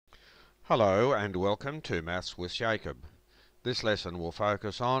Hello and welcome to Maths with Jacob. This lesson will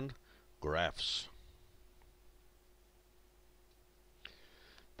focus on graphs.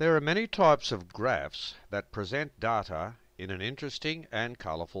 There are many types of graphs that present data in an interesting and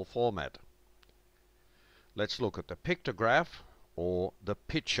colourful format. Let's look at the pictograph or the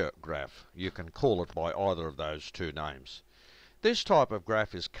picture graph. You can call it by either of those two names. This type of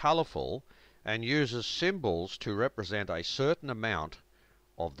graph is colourful and uses symbols to represent a certain amount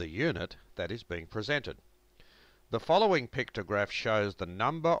of the unit that is being presented. The following pictograph shows the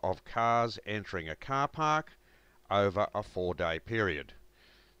number of cars entering a car park over a 4-day period.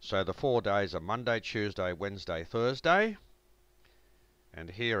 So the 4 days are Monday, Tuesday, Wednesday, Thursday, and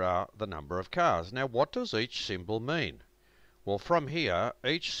here are the number of cars. Now what does each symbol mean? Well, from here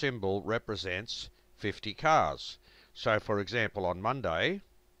each symbol represents 50 cars. So for example, on Monday,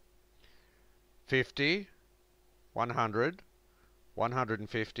 50, 100,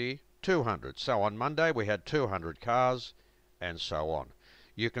 150, 200. So on Monday we had 200 cars, and so on.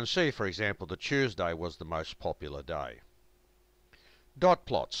 You can see, for example, that Tuesday was the most popular day. Dot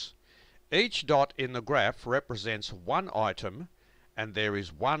plots. Each dot in the graph represents one item, and there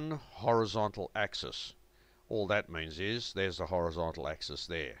is one horizontal axis. All that means is there's the horizontal axis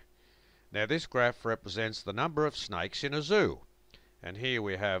there. Now this graph represents the number of snakes in a zoo, and here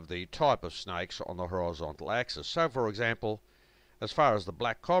we have the type of snakes on the horizontal axis. So for example, as far as the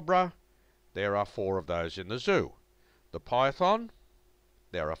black cobra, there are 4 of those in the zoo. The python,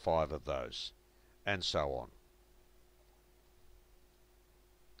 there are 5 of those, and so on.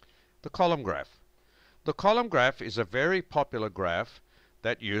 The column graph. The column graph is a very popular graph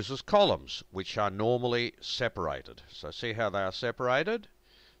that uses columns, which are normally separated. So see how they are separated?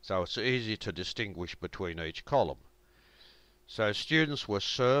 So it's easy to distinguish between each column. So students were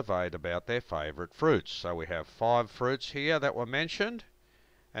surveyed about their favourite fruits. So we have 5 fruits here that were mentioned,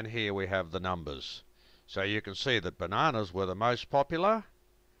 and here we have the numbers. So you can see that bananas were the most popular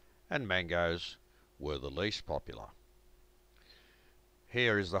and mangoes were the least popular.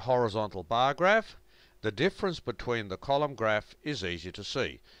 Here is the horizontal bar graph. The difference between the column graph is easy to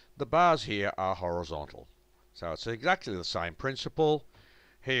see. The bars here are horizontal. So it's exactly the same principle.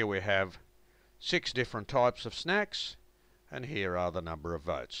 Here we have 6 different types of snacks, and here are the number of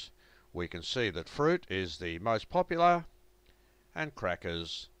votes. We can see that fruit is the most popular and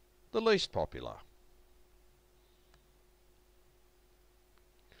crackers the least popular.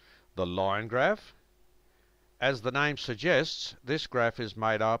 The line graph. As the name suggests, this graph is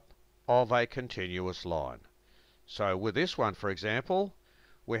made up of a continuous line. So with this one, for example,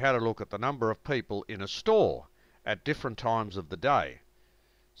 we had a look at the number of people in a store at different times of the day.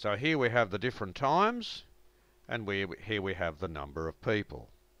 So here we have the different times, and here we have the number of people.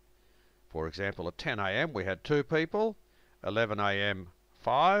 For example, at 10 a.m. we had 2 people, 11 a.m.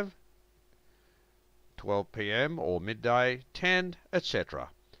 5, 12 p.m. or midday 10, etc.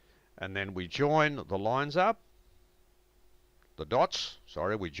 And then we join the lines up, the dots,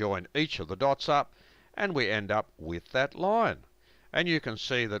 we join each of the dots up, and we end up with that line. And you can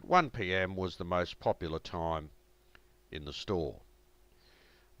see that 1 p.m. was the most popular time in the store.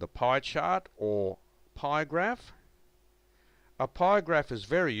 The pie chart or pie graph. A pie graph is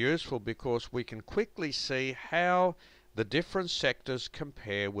very useful because we can quickly see how the different sectors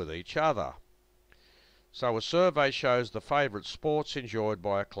compare with each other. So a survey shows the favourite sports enjoyed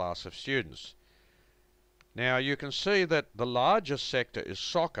by a class of students. Now you can see that the largest sector is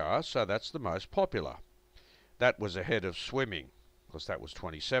soccer, so that's the most popular. That was ahead of swimming, because that was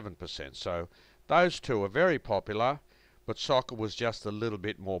 27%. So those two are very popular, but soccer was just a little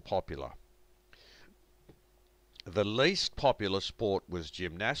bit more popular. The least popular sport was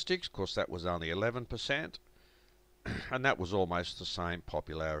gymnastics, of course that was only 11%, and that was almost the same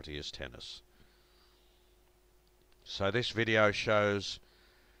popularity as tennis. So this video shows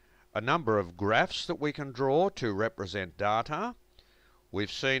a number of graphs that we can draw to represent data.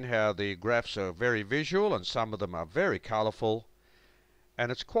 We've seen how the graphs are very visual and some of them are very colourful,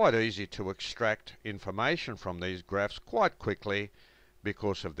 and it's quite easy to extract information from these graphs quite quickly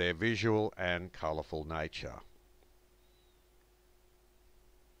because of their visual and colourful nature.